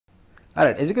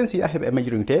Alright, as you can see, I have a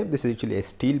measuring tape. This is actually a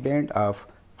steel band of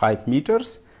 5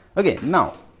 meters. Okay,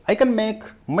 now I can make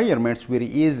measurements very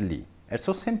easily. It's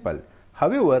so simple.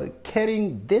 However,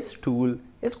 carrying this tool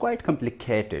is quite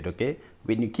complicated, okay,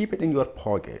 when you keep it in your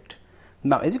pocket.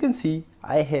 Now, as you can see,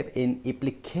 I have an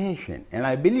application, and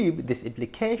I believe this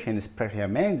application is pretty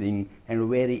amazing and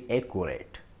very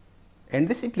accurate. And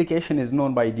this application is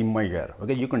known by the Measure.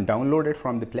 Okay, you can download it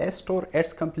from the Play Store.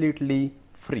 It's completely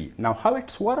free. Now, how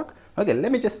it's work? Okay,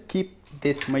 let me just keep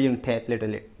this measuring tape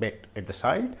little bit at the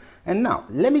side, and now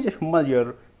let me just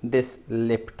measure this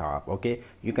laptop. Okay,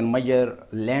 you can measure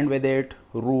land with it,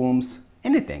 rooms,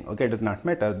 anything. Okay, it does not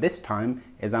matter. This time,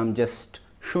 as I'm just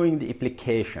showing the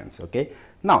applications. Okay,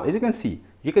 now as you can see,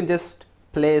 you can just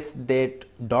place that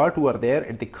dot over there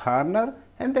at the corner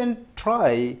and then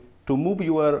try to move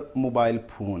your mobile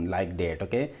phone like that.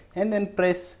 Okay, and then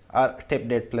press or tap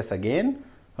that plus again.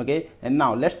 Okay, and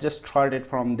now let's just start it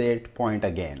from that point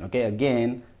again. Okay,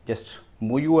 again just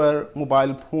move your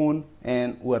mobile phone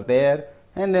and over there,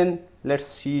 and then let's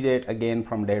see that again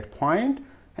from that point,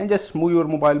 and just move your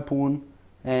mobile phone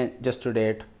and just to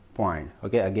that point.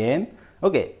 Okay, again.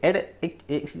 Okay,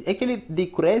 actually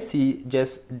the accuracy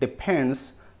just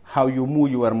depends how you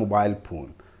move your mobile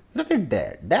phone. Look at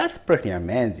that, that's pretty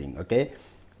amazing. Okay,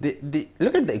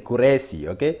 look at the accuracy.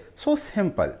 Okay, so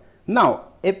simple. Now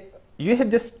if you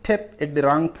have just tapped at the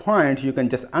wrong point, you can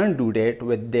just undo that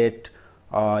with that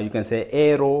you can say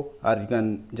arrow, or you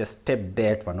can just tap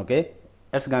that one. Okay,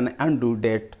 it's gonna undo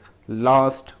that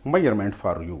last measurement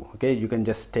for you. Okay, you can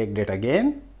just take that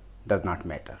again, does not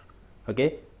matter.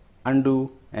 Okay,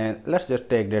 undo, and let's just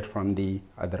take that from the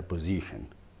other position.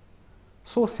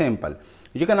 So simple.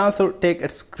 You can also take a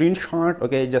screenshot,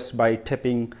 okay, just by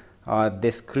tapping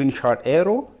this screenshot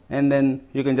arrow, and then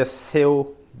you can just save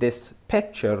this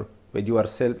picture with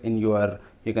yourself in your,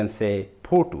 you can say,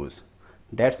 photos.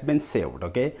 That's been saved.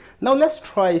 Okay, now let's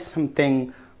try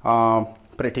something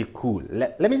pretty cool.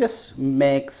 Let me just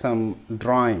make some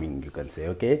drawing, you can say.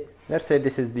 Okay, let's say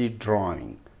this is the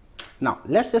drawing. Now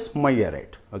let's just measure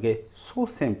it. Okay, so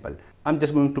simple. I'm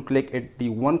just going to click at the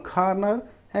one corner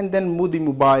and then move the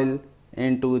mobile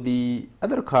into the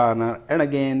other corner, and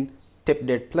again tap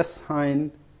that plus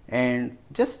sign and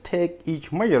just take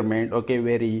each measurement. Okay,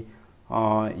 very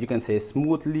you can say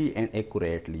smoothly and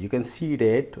accurately. You can see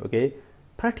that. Okay,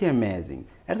 pretty amazing.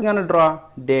 It's gonna draw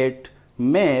that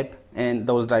map, and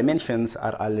those dimensions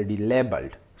are already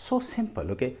labeled. So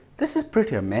simple. Okay, this is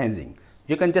pretty amazing.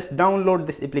 You can just download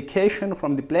this application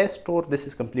from the Play Store. This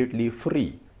is completely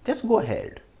free. Just go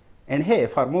ahead. And hey,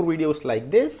 for more videos like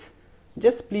this,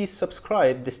 just please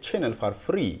subscribe this channel for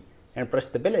free and press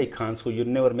the bell icon so you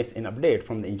never miss an update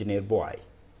from the Engineer Boy.